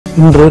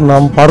இன்று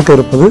நாம் பார்க்க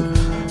இருப்பது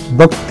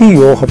பக்தி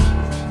யோகம்.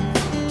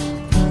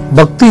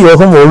 பக்தி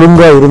யோகம்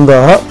ஒழுங்கா இருந்தா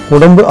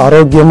உடம்பு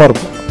ஆரோக்கியமா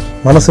இருக்கும்,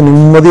 மனசு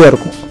நிம்மதியா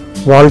இருக்கும்,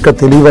 வாழ்க்கை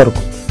தெளிவா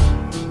இருக்கும்.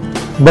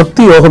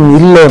 பக்தி யோகம்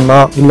இல்லைன்னா,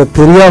 இல்ல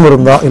தெரியாம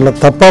இருந்தா, இல்ல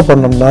தப்பா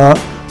பண்ணோம்னா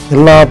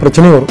எல்லா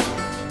பிரச்சனையும் வரும்.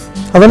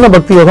 அதென்ன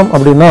பக்தி யோகம்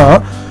அப்படின்னா,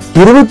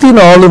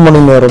 24 மணி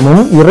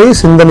நேரமும் இறை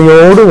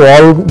சிந்தனையோடு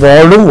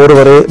வாழும்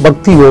ஒருவரே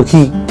பக்தி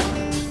யோகி.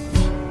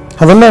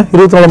 அதென்ன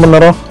 24 மணி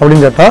நேரம்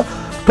அப்படின்னு கேட்டா,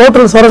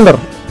 டோட்டல் சரண்டர்.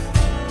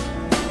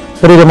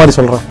 பெரிய மாதிரி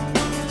சொல்றேன்.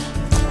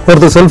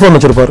 ஒருத்தர் செல்போன்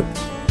வச்சிருப்பாரு,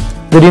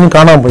 திடீர்னு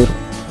காணாம போயிடும்.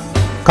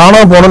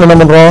 காணாம போனோம்னு என்ன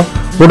பண்றோம்?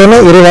 உடனே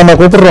இறைவான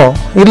கூப்பிடுறோம்?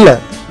 இல்ல,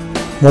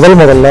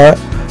 முதல்ல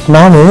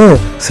நான்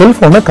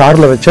செல்போனை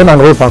கார்ல வச்சேன்,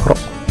 நாங்க போய்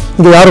பாக்குறோம்.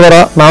 இங்க யார்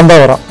வரா? நான்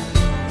தான் வரா.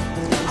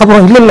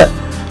 அப்புறம் இல்ல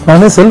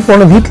நான்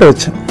செல்போனை வீட்டுல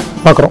வச்சேன்,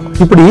 பாக்குறோம்.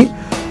 இப்படி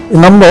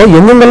நம்ம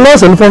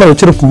எங்கெங்கெல்லாம் செல்போனை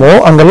வச்சிருப்போமோ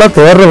அங்கெல்லாம்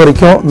தேடுற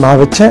வரைக்கும்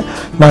நான் வச்சேன்,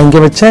 நான் இங்க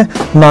வச்சேன்,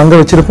 நான் அங்க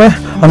வச்சிருப்பேன்,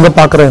 அங்க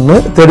பாக்குறேன்னு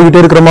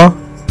தேடிக்கிட்டே இருக்கிறோமா?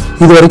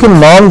 இது வரைக்கும்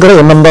நான்கிற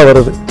எண்ணம் தான்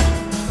வருது.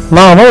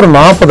 நாம ஒரு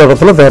 40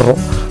 இடத்துல தேடுறோம்.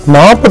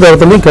 40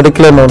 இடத்துலயும்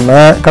கிடைக்கலன்னு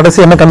கடைசி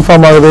என்ன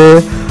கன்ஃபார்ம் ஆகுது?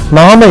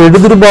 நாம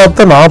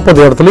எதிர்பார்த்த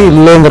 40 இடத்துலயும்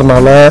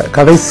இல்லைங்கிறனால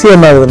கடைசி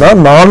என்ன ஆகுதுன்னா,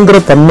 நான்கிற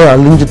தன்மை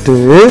அழிஞ்சிட்டு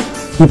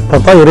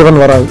இப்பதான்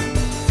இறைவன் வராது.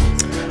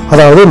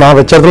 அதாவது நான்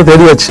வச்ச இடத்துல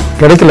தேடியாச்சு,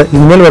 கிடைக்கல,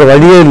 இனிமேல் வேற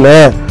வழியே இல்லை,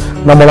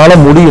 நம்மளால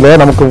முடியல,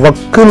 நமக்கு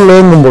வக்கு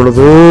இல்லைங்கும்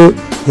பொழுது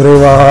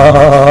இறைவா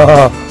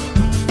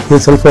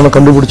செல்போனை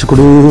கண்டுபிடிச்சு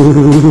கொடு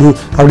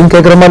அப்படின்னு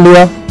கேட்கிறோமா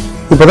இல்லையா?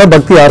 இப்பதான்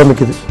பக்தி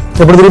ஆரம்பிக்குது.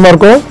 எப்படி தெரியுமா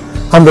இருக்கும்?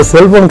 அந்த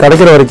செல்போன்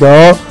கிடைக்கிற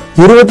வரைக்கும்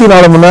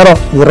 24 மணி நேரம்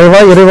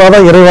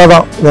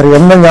இறைவாதான், வேற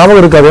எந்த ஞாபகம்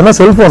இருக்காது. ஏன்னா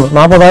செல்போன்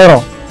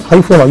 40,000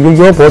 ஐபோன்,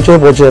 ஐயோ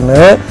போச்சேன்னு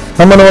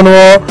நம்ம என்ன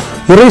பண்ணுவோம்?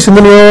 இறை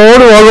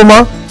சிந்தனையோடு வாழ்வோமா?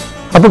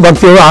 அப்ப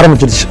பக்தியோட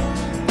ஆரம்பிச்சிருச்சு.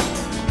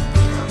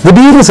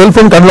 திடீர்னு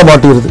செல்போன் கண்ணில்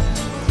மாட்டிடுது.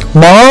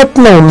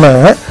 மாட்டின உடனே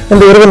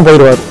இந்த இறைவன்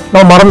போயிடுவார்,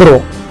 நம்ம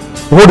மறந்துடுவோம்.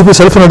 ஓடி போய்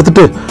செல்போன்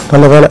எடுத்துட்டு,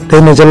 நல்ல வேலை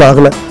டேமேஜ் எல்லாம்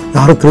ஆகல,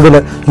 யாரும் திருடல,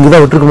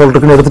 இங்கதான்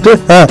விட்டுருக்குன்னு எடுத்துட்டு,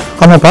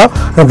 ஆமாப்பா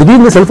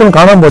திடீர்னு செல்போன்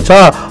காணாம போச்சா,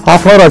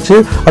 ½ hour ஆச்சு,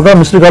 அதான்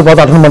மிஸ்டு கால்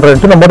பார்த்து அட்டன்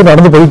பண்றேன்ட்டு நம்ம மட்டும்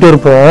நடந்து போயிட்டே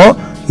இருப்போம்.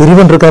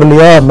 இறைவன் இருக்காரு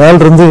இல்லையா மேல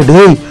இருந்து,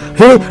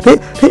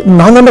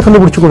 நான் தான்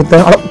கண்டுபிடிச்சு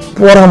கொடுத்தேன்,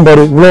 போறான்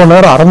பாரு, இவ்வளவு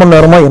நேரம் 1/2 மணி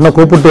நேரமா என்ன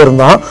கூப்பிட்டே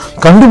இருந்தான்,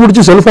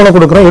 கண்டுபிடிச்சு செல்போனை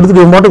கொடுக்குறேன்,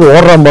 எடுத்துட்டு மாட்டுக்கு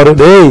ஓடுறான் பாரு,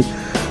 டேய்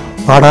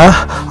பாடா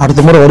அடுத்த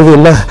முறை வருவே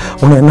இல்லை,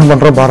 உன்னை என்ன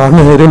பண்ற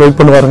பாரான்னு இறைவன் வெயிட்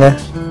பண்ணுவாருங்க.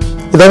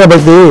 இதாங்க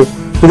பக்தி.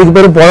 இதுக்கு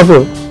பேரு பொழப்பு.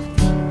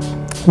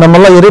 நம்ம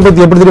எல்லாம் இறை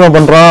பக்தி எப்படி தெரியுமா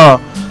பண்றோம்?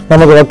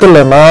 நமக்கு வக்கு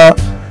இல்லைன்னா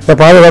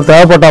எப்பாவது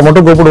தேவைப்பட்டா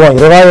மட்டும் கூப்பிடுவோம்,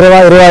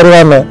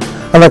 இறைவான்னு.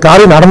 அந்த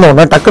காரியம் நடந்த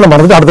உடனே டக்குன்னு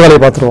மறந்துட்டு அடுத்த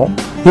வேலையை பார்த்துருவோம்.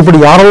 இப்படி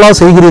யாரெல்லாம்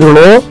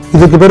செய்கிறீர்களோ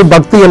இதுக்கு பேரு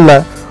பக்தி அல்ல,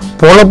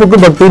 பொழப்புக்கு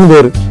பக்தின்னு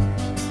பேரு.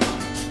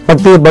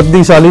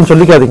 பக்திசாலின்னு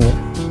சொல்லிக்காதீங்க,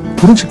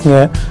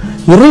 புரிஞ்சுக்குங்க.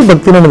 இறை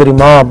பக்தின்னு என்ன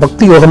தெரியுமா?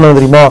 பக்தி யோகம் என்ன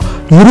தெரியுமா?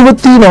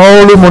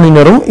 24 மணி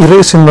நேரம் இறை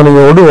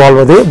சிந்தனையோடு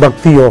வாழ்வதே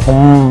பக்தி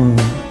யோகம்.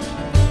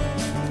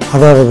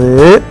 அதாவது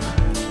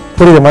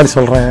புரியுற மாதிரி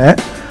சொல்றேன்.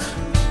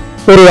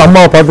 ஒரு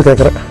அம்மாவை பார்த்து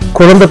கேட்கிறேன்,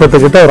 குழந்தை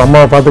பெற்றுக்கிட்ட ஒரு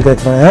அம்மாவை பார்த்து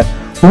கேட்கிறேன்,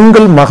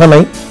 உங்கள்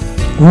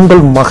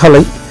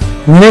மகளை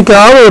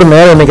நினைக்காத ஒரு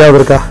நேரம் என்னைக்காவது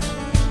இருக்கா?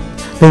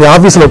 நீங்க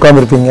ஆபீஸ்ல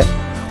உட்காந்துருப்பீங்க,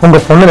 உங்க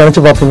பொண்ணை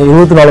நினைச்சு பார்ப்பீங்க,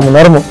 24 மணி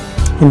நேரமும்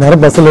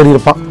இந்நேரம் பஸ்ஸில் ஏறி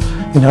இருப்பா,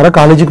 இந்நேரம்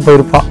காலேஜுக்கு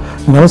போயிருப்பா,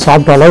 இந்நேரம்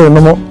சாப்பிட்டாலோ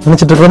என்னமோ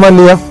நினைச்சிட்டு இருக்கிறோமா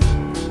இல்லையா?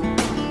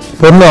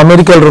 பொண்ணு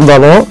அமெரிக்காவில்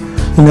இருந்தாலும்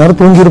இந்நேரம்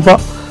தூங்கி இருப்பா,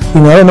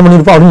 இந்நேரம் என்ன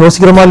பண்ணிருப்பா அப்படின்னு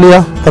யோசிக்கிறோமா இல்லையா?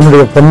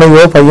 தன்னுடைய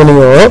பொண்ணையோ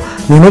பையனையோ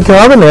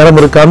நினைக்காத நேரம்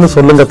இருக்கான்னு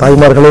சொல்லுங்க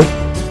தாய்மார்களே.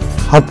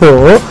 அப்போ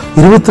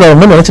 24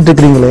 மணி நினைச்சிட்டு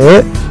இருக்கிறீங்களே,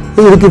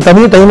 இதுக்கு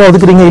தனியாக டைம்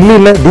ஒதுக்குறீங்க?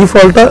 இல்ல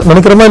டிஃபால்ட்டா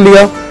நினைக்கிறோமா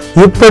இல்லையா?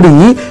 எப்படி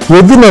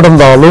எது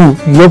நடந்தாலும்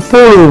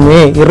எப்பொழுதுமே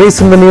இறை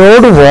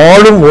சிந்தனையோடு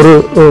வாழும் ஒரு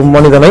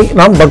மனிதனை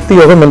நாம் பக்தி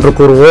யோகம் என்று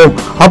கூறுவோம்.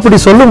 அப்படி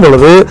சொல்லும்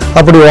பொழுது,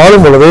 அப்படி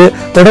வாழும் பொழுது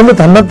உடம்பு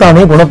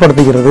தன்னைத்தானே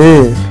குணப்படுத்துகிறது.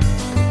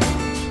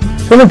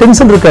 ஏன்னா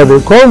டென்ஷன் இருக்காது,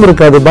 கோபம்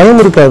இருக்காது,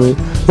 பயம் இருக்காது.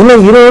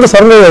 இன்னும் இறையோட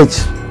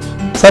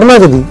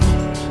சரணாகதி.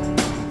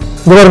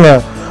 இது பாருங்க,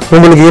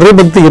 உங்களுக்கு இறை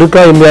பக்தி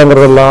இருக்கா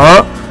இல்லையாங்கிறதெல்லாம்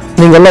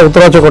நீங்க எல்லாம்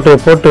உத்தராட்ச கோட்டையை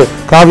போட்டு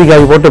காவி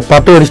போட்டு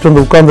பட்டை அடிச்சுட்டு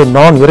வந்து உட்கார்ந்து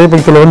நான் இறை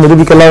பக்தியில வந்து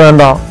நிரூபிக்கலாம்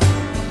வேண்டாம்.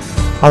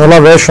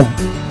 அதெல்லாம் வேஷம்.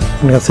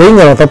 நீங்க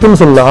செய்யுங்க, நான் தப்புன்னு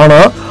சொல்லல. ஆனா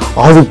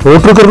அது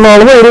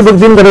போட்டிருக்கிறதுனாலதான் இறை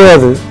பக்தின்னு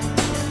கிடையாது.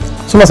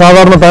 சும்மா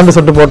சாதாரண பேண்ட்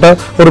ஷர்ட் போட்ட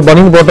ஒரு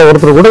பனியன் போட்ட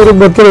ஒருத்தர் கூட இறை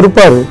பக்தியில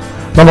இருப்பாரு.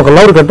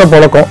 நமக்கெல்லாம் ஒரு கெட்ட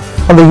பழக்கம்,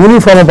 அந்த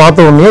யூனிஃபார்மை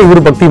பார்த்த உடனே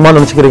இவர் பக்திமா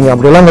நினைச்சுக்கிறீங்க.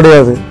 அப்படியெல்லாம்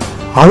கிடையாது.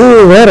 அது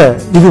வேற,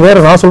 இது வேற.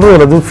 நான்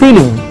சொல்றது அது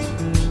ஃபீலிங்.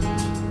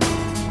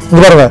 இது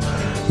பாருங்க,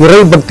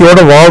 இறை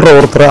பக்தியோட வாழ்ற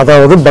ஒருத்தர்,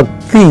 அதாவது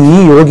பக்தி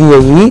யோகியை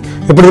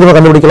எப்படி திரும்ப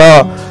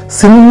கண்டுபிடிக்கலாம்?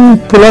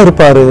 சிம்பிளா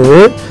இருப்பாரு,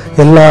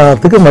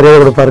 எல்லாத்துக்கும் மரியாதை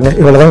கொடுப்பாருங்க.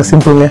 இவ்வளவுதாங்க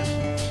சிம்பிளுங்க.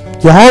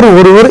 யார்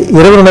ஒருவர்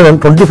இறைவனை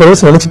 24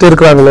 hours நினைச்சிட்டே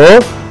இருக்கிறாங்களோ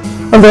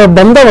அந்த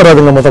பந்தம்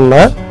வராதுங்க. முதல்ல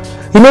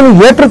இன்னொன்னு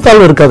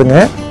ஏற்றத்தாழ்வு இருக்காதுங்க.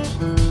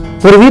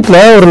 ஒரு வீட்டுல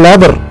ஒரு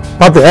லேபர்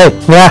பார்த்து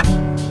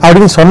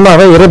அப்படின்னு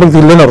சொன்னாவே இறைபக்தி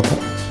இல்லைன்னு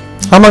அர்த்தம்.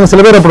 ஆமாங்க,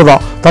 சில பேர்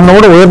அப்படிதான்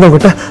தன்னோட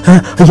உயர்ந்தவங்கிட்ட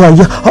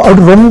ஐயா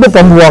அப்படி ரொம்ப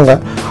பம்புவாங்க,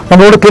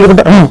 நம்மளோட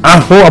கேள்விக்கிட்ட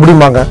ஓ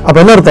அப்படிம்பாங்க. அப்ப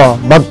என்ன அர்த்தம்?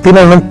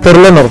 பக்தின்னு என்னன்னு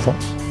தெரியலன்னு அர்த்தம்.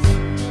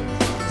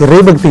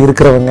 இறைபக்தி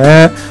இருக்கிறவங்க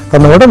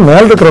தன்னோட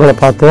மேல் இருக்கிறவங்களை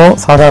பார்த்தோம்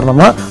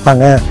சாதாரணமா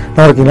வாங்க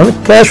நான் இருக்கீங்கன்னு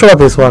கேஷுவலா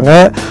பேசுவாங்க.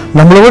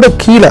 நம்மளோட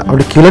கீழே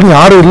அப்படி கீழேன்னு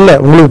யாரும் இல்லை,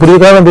 உங்களுக்கு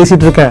புரியக்காக நான்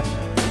பேசிட்டு இருக்கேன்.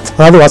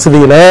 அதாவது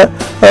வசதியில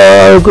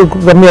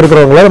கம்மியா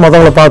இருக்கிறவங்கள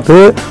மற்றவங்களை பார்த்து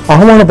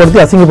அவமானப்படுத்தி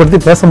அசிங்கப்படுத்தி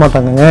பேச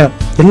மாட்டாங்க.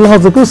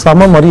 எல்லாத்துக்கும்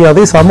சம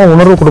மரியாதை சம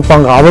உணர்வு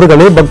கொடுப்பாங்க.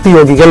 அவர்களே பக்தி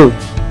யோகிகள்.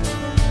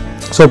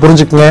 ஸோ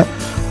புரிஞ்சுக்குங்க.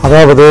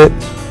 அதாவது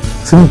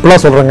சிம்பிளா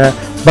சொல்றேங்க,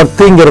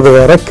 பக்திங்கிறது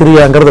வேற,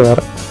 கிரியாங்கிறது வேற.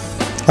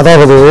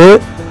 அதாவது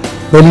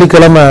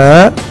வெள்ளிக்கிழமை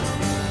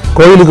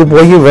கோயிலுக்கு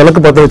போய் விளக்கு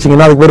பற்ற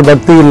வச்சிங்கன்னா அதுக்கு பேர்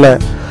பக்தி இல்லை.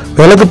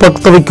 விளக்கு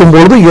பற்ற வைக்கும்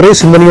பொழுது இறை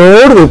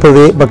சிந்தனையோடு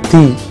வைப்பதே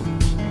பக்தி.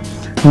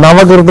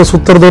 நவகிரத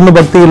சுத்துறதுன்னு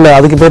பக்தி இல்லை,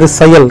 அதுக்கு பேரு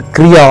செயல்,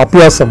 கிரியா,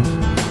 அபியாசம்.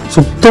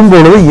 சுத்தும்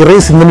பொழுது இறை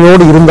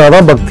சிந்தனையோடு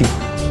இருந்தாதான் பக்தி.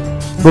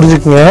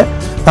 புரிஞ்சுக்குங்க.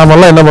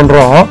 நாமெல்லாம் என்ன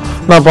பண்றோம்,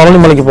 நான் பழனி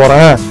மலைக்கு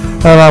போறேன்,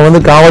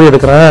 நான் காவடி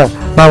எடுக்கிறேன்,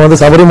 நான்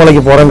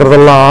சபரிமலைக்கு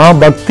போறேங்கிறதெல்லாம்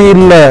பக்தி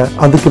இல்லை,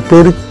 அதுக்கு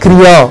பேரு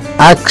கிரியா,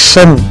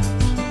 ஆக்ஷன்.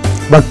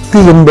 பக்தி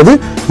என்பது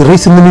இறை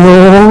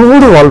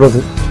சிந்தனையோடு வாழ்வது.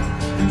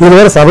 இது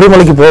வேற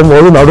சபரிமலைக்கு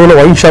போகும்போது நடுவில்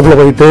ஒயின் ஷாப்ல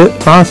போயிட்டு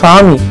நான்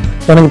சாமி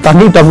எனக்கு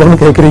தண்ணி டம்ளர்னு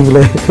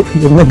கேட்குறீங்களே,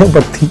 என்னென்ன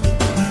பக்தி?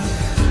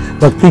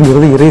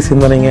 பக்திங்கிறது இறை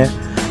சிந்தனைங்க.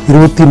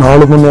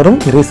 24 மணி நேரம்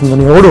இறை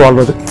சிந்தனையோடு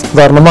வாழ்வது.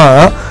 உதாரணமா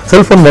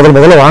செல்போன்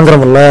முதல்ல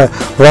வாங்குறோம்ல,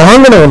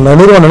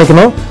 வாங்கினவன்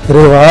நினைக்கணும்,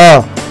 இறைவா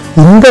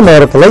இந்த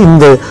நேரத்துல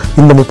இந்த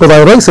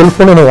 30,000 ரூபாய்க்கு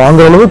செல்போன் எனக்கு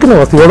வாங்குற அளவுக்கு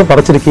நான் வசதியோட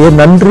படைச்சிருக்கேன்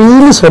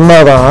நன்றின்னு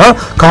சொன்னாதான்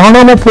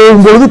காணாம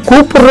போகும்பொழுது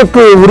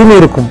கூப்பிடுறதுக்கு உரிமை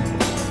இருக்கும்.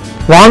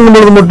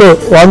 வாங்கும்பொழுது மட்டும்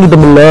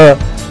வாங்கிட்டோம்ல,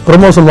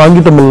 ப்ரமோஷன்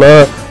வாங்கிட்டோம்ல,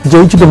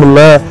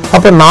 ஜெயிச்சிட்டோம்ல,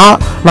 அப்ப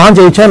நான்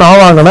ஜெயிச்சேன்,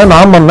 நான் வாங்கினேன்,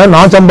 நான் பண்ணேன்,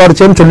 நான்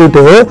சம்பாரிச்சேன்னு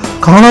சொல்லிட்டு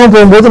காணாம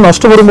போகும்போது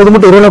நஷ்டம் வரும்போது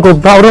மட்டும் இறைவனை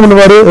கூப்பிட்டா அவரும்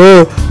பண்ணுவாரு,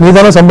 நீ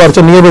தானே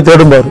சம்பாரிச்ச, நீயே போய்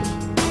தேடும்பாரு.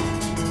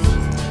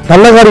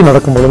 நல்ல காரியம்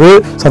நடக்கும் பொழுது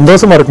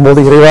சந்தோஷமா இருக்கும்போது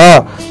இறைவா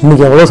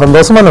இன்னைக்கு எவ்வளவு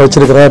சந்தோஷமா நான்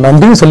வச்சிருக்கிறேன்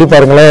நன்றின்னு சொல்லி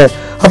பாருங்களேன்.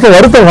 அப்ப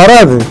வருத்தம்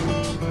வராது.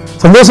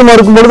 சந்தோஷமா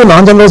இருக்கும் பொழுது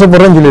நான்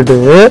சந்தோஷப்படுறேன்னு சொல்லிட்டு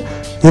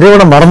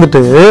இறைவனை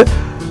மறந்துட்டு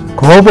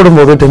கோவப்படும்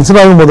போது டென்ஷன்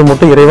ஆகும் போது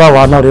மட்டும் இறைவா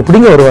வான்னு அவர்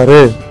எப்படிங்க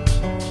வருவாரு?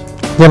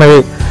 எனவே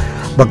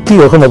பக்தி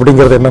யோகம்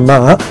அப்படிங்கிறது என்னன்னா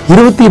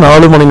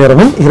 24 மணி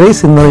நேரமும் இறை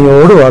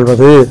சிந்தனையோடு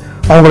வாழ்வது.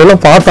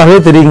 அவங்களெல்லாம் பார்த்தாவே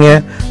தெரியுங்க,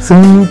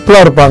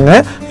 சிம்பிளா இருப்பாங்க,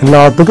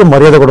 எல்லாத்துக்கும்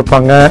மரியாதை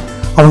கொடுப்பாங்க,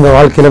 அவங்க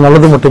வாழ்க்கையில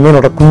நல்லது மட்டுமே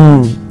நடக்கும்.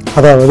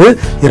 அதாவது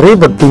இறை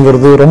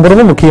பக்திங்கிறது ரொம்ப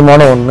ரொம்ப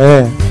முக்கியமான ஒண்ணு.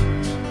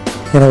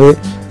 எனவே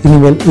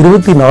இனிமேல்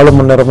 24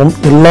 மணி நேரமும்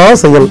எல்லா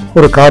செயல்,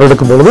 ஒரு கார்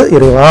எடுக்கும் பொழுது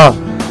இறைவா,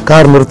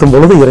 கார் நிறுத்தும்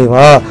பொழுது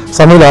இறைவா,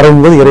 சமையல்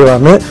ஆரம்பிக்கும் போது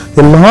இறைவான்னு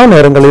எல்லா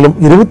நேரங்களிலும்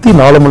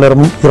 24 மணி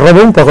நேரமும்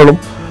இரவும் பகலும்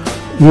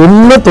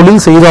என்ன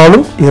தொழில்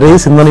செய்தாலும் இறை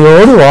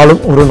சிந்தனையோடு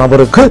வாழும் ஒரு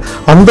நபருக்கு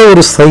அந்த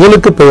ஒரு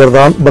செயலுக்கு பெயர்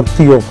தான்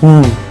பக்தி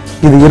யோகம்.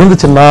 இது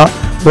இருந்துச்சுன்னா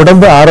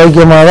உடம்பு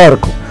ஆரோக்கியமாக தான்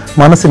இருக்கும்,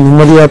 மனசு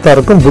நிம்மதியாக தான்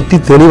இருக்கும், புத்தி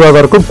தெளிவாக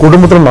தான் இருக்கும்,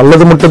 குடும்பத்தில்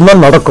நல்லது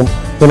மட்டும்தான் நடக்கும்.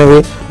 எனவே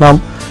நாம்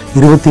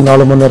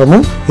 24 மணி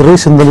நேரமும் இறை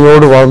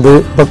சிந்தனையோடு வாழ்ந்து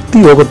பக்தி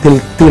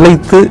யோகத்தில்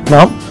திளைத்து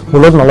நாம்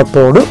உலக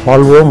நலத்தோடு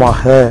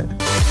வாழ்வோமாக.